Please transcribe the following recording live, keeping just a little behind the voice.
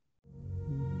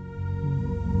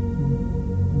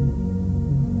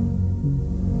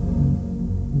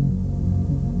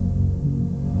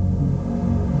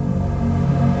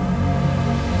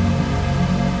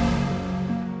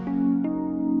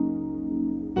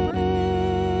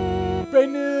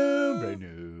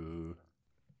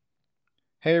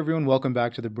Hey everyone, welcome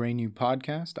back to the Brain U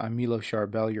podcast. I'm Milo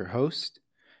Charbel, your host,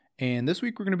 and this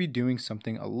week we're going to be doing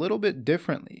something a little bit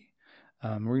differently.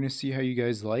 We're going to see how you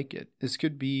guys like it. This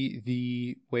could be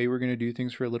the way we're going to do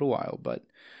things for a little while, but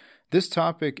this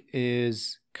topic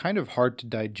is kind of hard to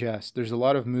digest. There's a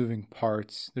lot of moving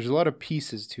parts, there's a lot of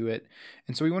pieces to it,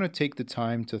 and so we want to take the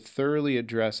time to thoroughly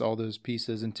address all those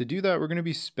pieces. And to do that, we're going to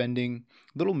be spending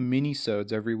little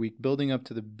mini-sodes every week building up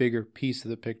to the bigger piece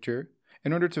of the picture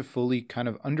in order to fully kind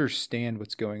of understand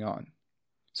what's going on.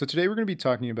 So today we're going to be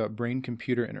talking about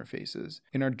brain-computer interfaces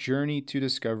in our journey to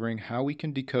discovering how we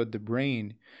can decode the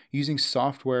brain using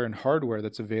software and hardware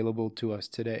that's available to us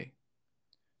today.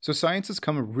 So science has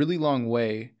come a really long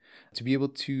way to be able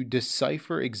to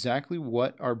decipher exactly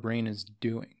what our brain is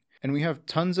doing. And we have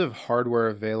tons of hardware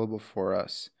available for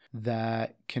us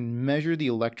that can measure the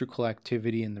electrical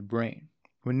activity in the brain.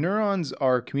 When neurons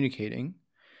are communicating,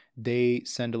 they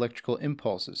send electrical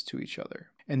impulses to each other,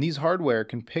 and these hardware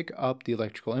can pick up the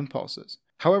electrical impulses.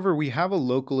 However, we have a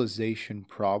localization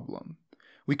problem.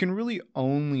 We can really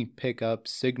only pick up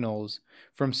signals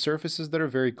from surfaces that are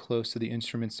very close to the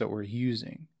instruments that we're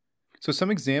using. So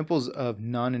some examples of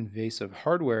non-invasive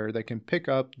hardware that can pick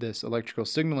up this electrical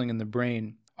signaling in the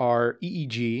brain are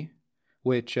EEG,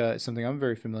 which is something I'm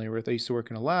very familiar with. I used to work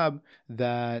in a lab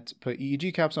that put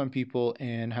EEG caps on people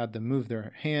and had them move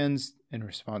their hands in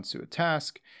response to a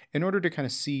task in order to kind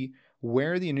of see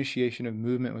where the initiation of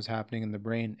movement was happening in the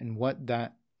brain and what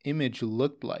that image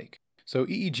looked like. So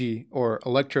EEG, or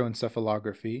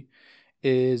electroencephalography,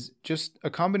 is just a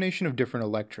combination of different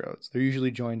electrodes. They're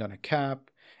usually joined on a cap,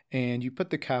 and you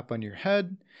put the cap on your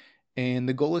head, and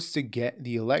the goal is to get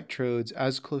the electrodes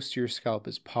as close to your scalp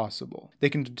as possible. They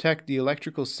can detect the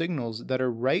electrical signals that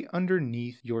are right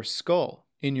underneath your skull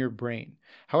in your brain.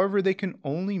 However, they can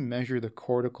only measure the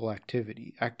cortical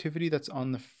activity that's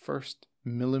on the first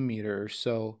millimeter or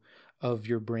so of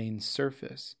your brain's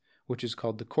surface, which is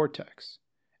called the cortex.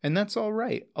 And that's all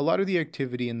right. A lot of the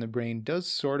activity in the brain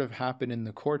does sort of happen in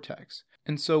the cortex.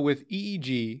 And so with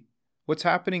EEG, what's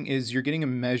happening is you're getting a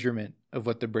measurement of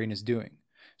what the brain is doing.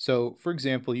 So, for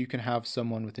example, you can have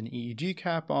someone with an EEG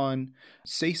cap on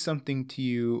say something to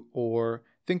you or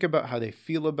think about how they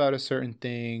feel about a certain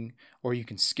thing, or you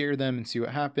can scare them and see what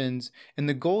happens. And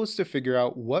the goal is to figure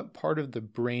out what part of the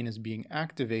brain is being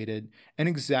activated and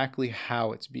exactly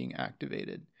how it's being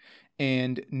activated.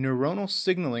 And neuronal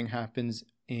signaling happens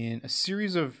in a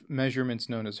series of measurements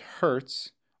known as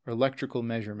hertz, or electrical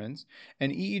measurements,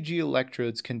 and EEG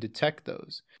electrodes can detect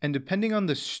those. And depending on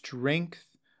the strength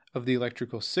of the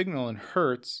electrical signal in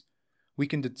hertz, we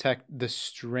can detect the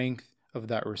strength of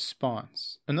that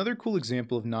response. Another cool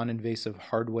example of non-invasive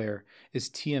hardware is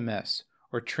TMS,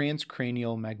 or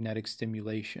transcranial magnetic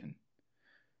stimulation.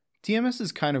 TMS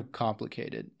is kind of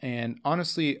complicated, and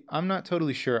honestly, I'm not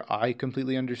totally sure I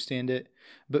completely understand it,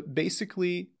 but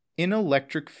basically, in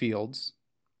electric fields,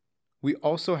 we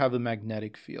also have a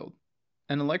magnetic field.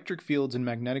 And electric fields and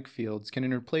magnetic fields can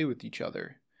interplay with each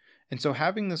other. And so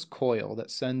having this coil that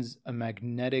sends a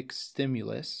magnetic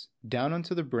stimulus down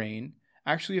onto the brain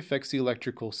actually affects the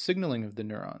electrical signaling of the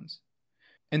neurons.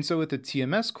 And so with the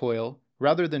TMS coil,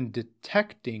 rather than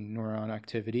detecting neuron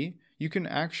activity, you can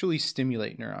actually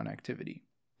stimulate neuron activity.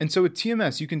 And so with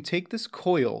TMS, you can take this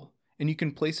coil and you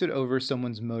can place it over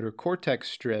someone's motor cortex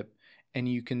strip, and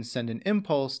you can send an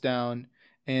impulse down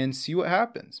and see what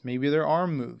happens. Maybe their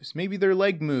arm moves, maybe their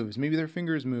leg moves, maybe their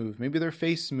fingers move, maybe their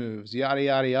face moves, yada,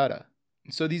 yada, yada.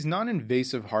 So these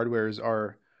non-invasive hardwares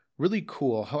are really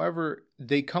cool. However,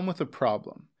 they come with a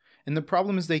problem. And the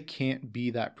problem is they can't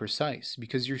be that precise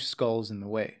because your skull's in the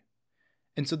way.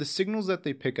 And so the signals that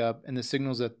they pick up and the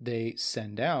signals that they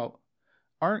send out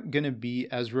aren't going to be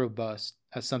as robust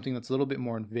as something that's a little bit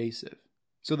more invasive.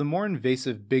 So the more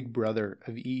invasive big brother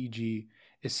of EEG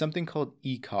is something called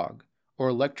ECOG, or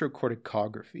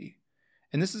electrocorticography.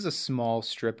 And this is a small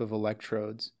strip of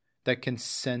electrodes that can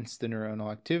sense the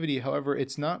neuronal activity. However,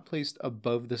 it's not placed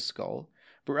above the skull,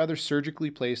 but rather surgically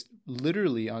placed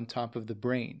literally on top of the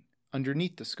brain,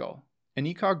 underneath the skull. And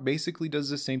ECOG basically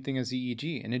does the same thing as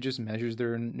EEG, and it just measures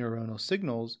their neuronal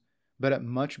signals, but at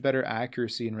much better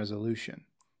accuracy and resolution.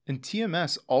 And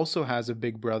TMS also has a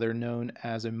big brother known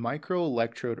as a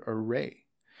microelectrode array.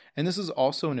 And this is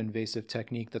also an invasive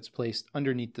technique that's placed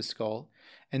underneath the skull.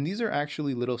 And these are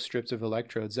actually little strips of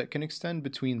electrodes that can extend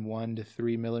between 1 to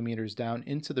 3 millimeters down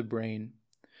into the brain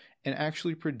and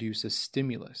actually produce a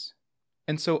stimulus.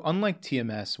 And so unlike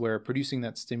TMS, where producing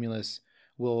that stimulus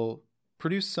will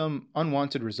produce some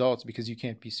unwanted results because you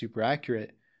can't be super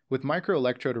accurate, with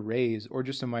microelectrode arrays or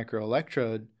just a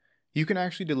microelectrode, you can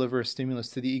actually deliver a stimulus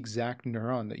to the exact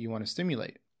neuron that you want to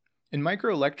stimulate. And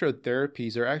microelectrode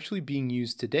therapies are actually being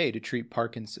used today to treat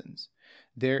Parkinson's.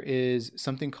 There is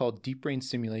something called deep brain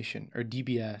stimulation, or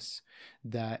DBS,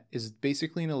 that is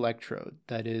basically an electrode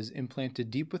that is implanted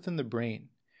deep within the brain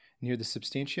near the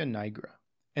substantia nigra.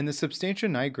 And the substantia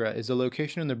nigra is a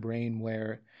location in the brain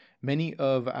where many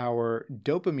of our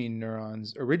dopamine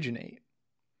neurons originate.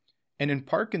 And in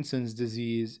Parkinson's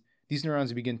disease, these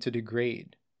neurons begin to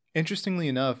degrade. Interestingly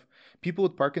enough, people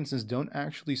with Parkinson's don't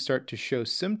actually start to show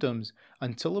symptoms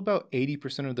until about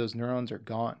 80% of those neurons are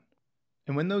gone.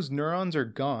 And when those neurons are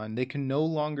gone, they can no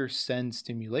longer send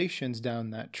stimulations down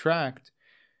that tract.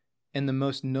 And the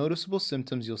most noticeable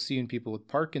symptoms you'll see in people with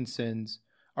Parkinson's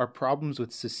are problems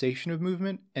with cessation of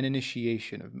movement and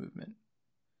initiation of movement.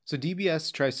 So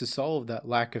DBS tries to solve that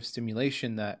lack of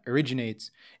stimulation that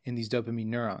originates in these dopamine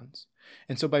neurons.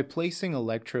 And so by placing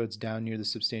electrodes down near the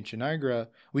substantia nigra,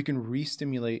 we can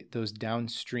re-stimulate those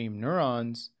downstream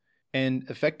neurons and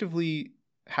effectively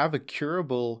have a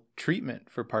curable treatment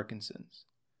for Parkinson's.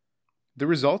 The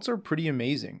results are pretty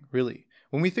amazing, really.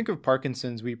 When we think of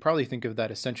Parkinson's, we probably think of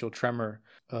that essential tremor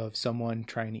of someone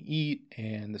trying to eat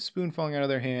and the spoon falling out of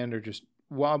their hand or just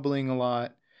wobbling a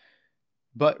lot.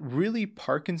 But really,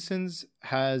 Parkinson's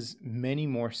has many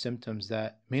more symptoms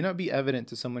that may not be evident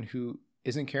to someone who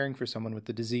isn't caring for someone with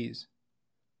the disease.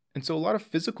 And so a lot of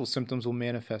physical symptoms will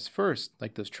manifest first,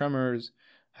 like those tremors,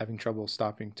 having trouble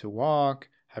stopping to walk,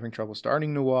 having trouble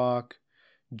starting to walk,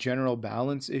 general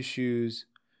balance issues.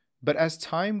 But as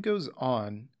time goes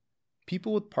on,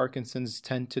 people with Parkinson's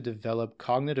tend to develop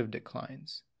cognitive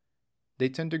declines. They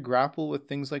tend to grapple with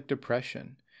things like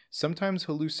depression, sometimes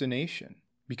hallucination,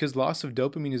 because loss of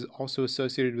dopamine is also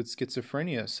associated with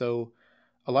schizophrenia. So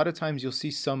a lot of times you'll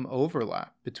see some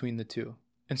overlap between the two.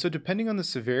 And so depending on the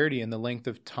severity and the length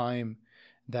of time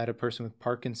that a person with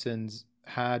Parkinson's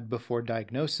had before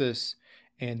diagnosis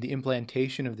and the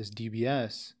implantation of this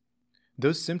DBS,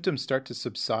 those symptoms start to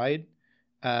subside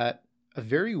at a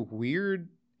very weird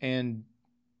and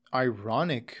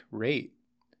ironic rate.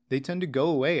 They tend to go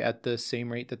away at the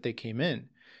same rate that they came in.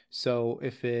 So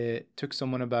if it took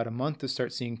someone about a month to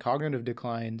start seeing cognitive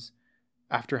declines,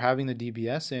 after having the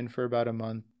DBS in for about a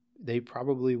month, they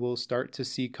probably will start to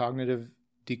see cognitive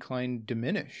decline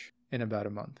diminish in about a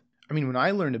month. I mean, when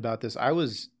I learned about this, I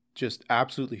was just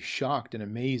absolutely shocked and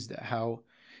amazed at how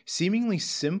seemingly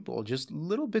simple, just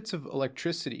little bits of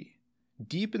electricity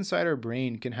deep inside our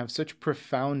brain can have such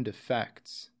profound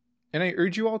effects. And I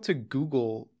urge you all to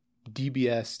Google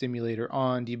DBS stimulator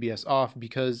on, DBS off,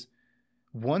 because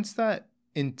once that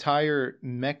entire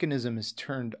mechanism is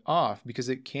turned off, because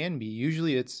it can be,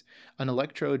 usually it's an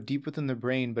electrode deep within the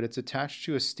brain, but it's attached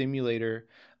to a stimulator,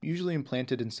 usually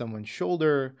implanted in someone's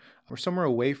shoulder or somewhere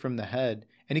away from the head,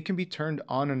 and it can be turned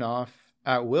on and off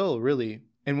at will, really.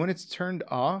 And when it's turned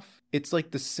off, it's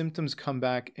like the symptoms come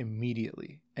back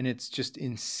immediately. And it's just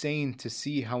insane to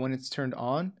see how when it's turned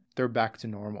on, they're back to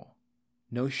normal.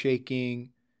 No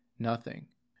shaking, nothing.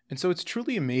 And so it's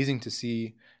truly amazing to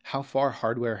see how far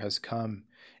hardware has come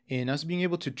in us being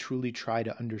able to truly try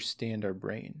to understand our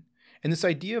brain. And this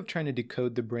idea of trying to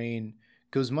decode the brain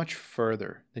goes much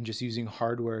further than just using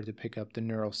hardware to pick up the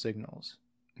neural signals.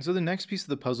 And so the next piece of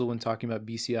the puzzle when talking about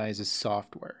BCIs is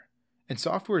software. And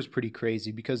software is pretty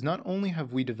crazy because not only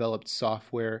have we developed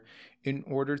software in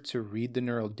order to read the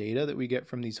neural data that we get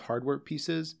from these hardware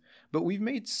pieces, but we've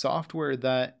made software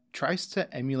that tries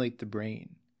to emulate the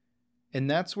brain. And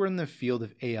that's where in the field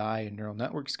of AI and neural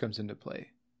networks comes into play.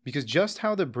 Because just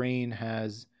how the brain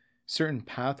has certain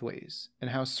pathways and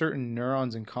how certain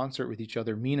neurons in concert with each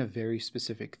other mean a very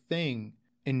specific thing,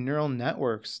 in neural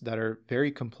networks that are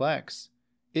very complex,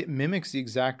 it mimics the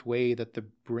exact way that the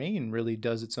brain really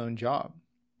does its own job.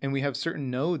 And we have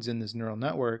certain nodes in this neural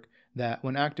network that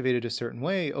when activated a certain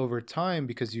way over time,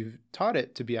 because you've taught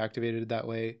it to be activated that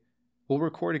way, will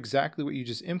record exactly what you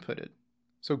just inputted.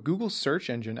 So Google's search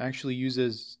engine actually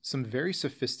uses some very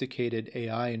sophisticated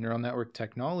AI and neural network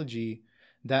technology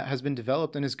that has been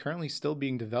developed and is currently still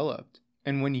being developed.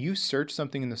 And when you search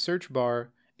something in the search bar,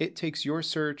 it takes your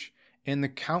search and the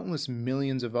countless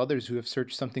millions of others who have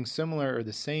searched something similar or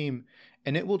the same,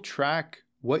 and it will track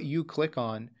what you click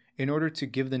on in order to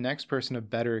give the next person a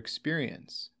better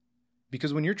experience.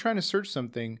 Because when you're trying to search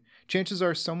something, chances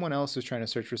are someone else is trying to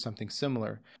search for something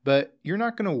similar, but you're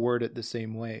not going to word it the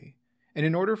same way. And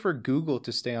in order for Google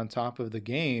to stay on top of the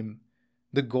game,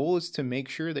 the goal is to make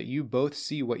sure that you both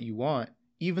see what you want,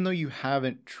 even though you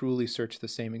haven't truly searched the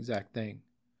same exact thing.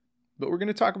 But we're going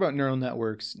to talk about neural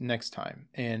networks next time,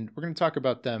 and we're going to talk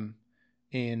about them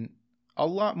in a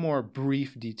lot more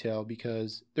brief detail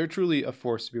because they're truly a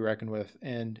force to be reckoned with,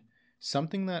 and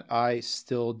something that I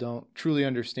still don't truly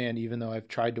understand, even though I've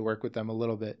tried to work with them a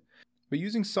little bit. But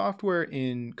using software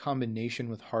in combination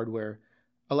with hardware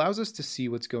allows us to see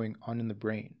what's going on in the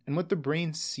brain and what the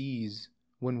brain sees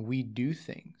when we do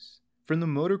things. From the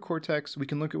motor cortex, we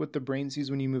can look at what the brain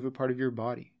sees when you move a part of your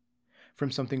body.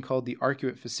 From something called the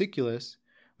arcuate fasciculus,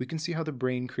 we can see how the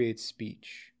brain creates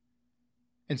speech.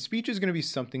 And speech is going to be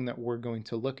something that we're going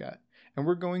to look at. And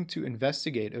we're going to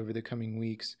investigate over the coming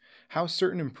weeks how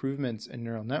certain improvements in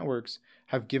neural networks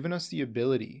have given us the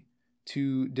ability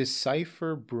to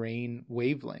decipher brain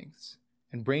wavelengths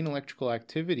and brain electrical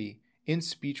activity in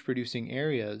speech-producing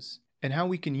areas, and how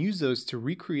we can use those to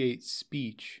recreate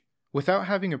speech without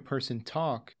having a person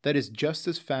talk that is just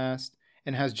as fast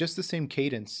and has just the same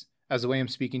cadence as the way I'm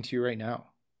speaking to you right now.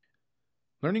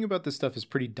 Learning about this stuff is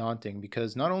pretty daunting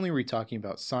because not only are we talking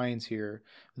about science here,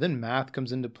 but then math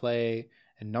comes into play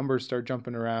and numbers start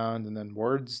jumping around, and then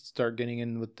words start getting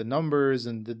in with the numbers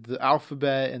and the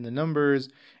alphabet and the numbers,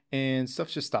 and stuff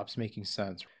just stops making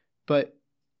sense. But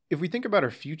if we think about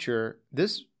our future,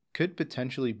 this could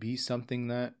potentially be something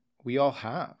that we all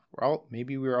have.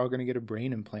 Maybe we're all going to get a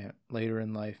brain implant later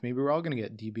in life. Maybe we're all going to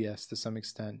get DBS to some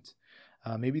extent.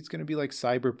 Maybe it's going to be like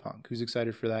Cyberpunk. Who's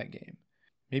excited for that game?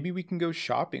 Maybe we can go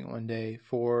shopping one day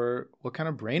for what kind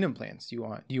of brain implants do you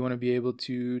want? Do you want to be able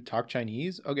to talk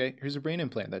Chinese? Okay, here's a brain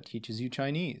implant that teaches you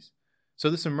Chinese. So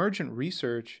this emergent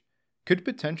research could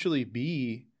potentially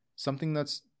be something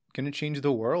that's going to change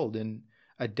the world in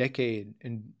a decade,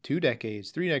 in 2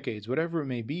 decades, 3 decades, whatever it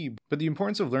may be. But the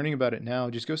importance of learning about it now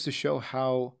just goes to show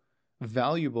how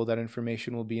valuable that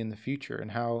information will be in the future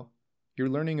and how you're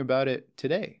learning about it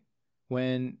today,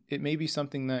 when it may be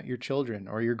something that your children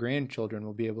or your grandchildren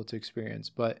will be able to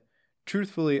experience. But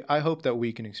truthfully, I hope that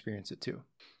we can experience it too.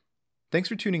 Thanks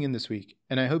for tuning in this week,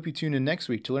 and I hope you tune in next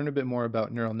week to learn a bit more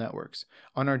about neural networks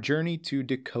on our journey to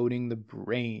decoding the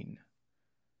brain.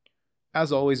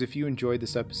 As always, if you enjoyed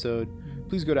this episode,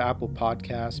 please go to Apple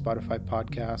Podcasts, Spotify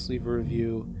Podcasts, leave a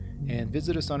review, and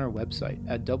visit us on our website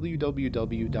at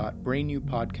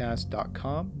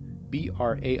www.brainnewpodcast.com,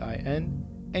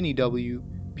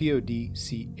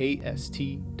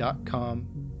 BRAINNEWPODCAST.com.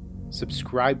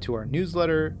 Subscribe to our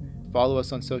newsletter, follow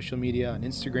us on social media on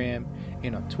Instagram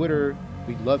and on Twitter.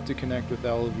 We'd love to connect with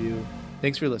all of you.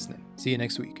 Thanks for listening. See you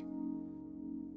next week.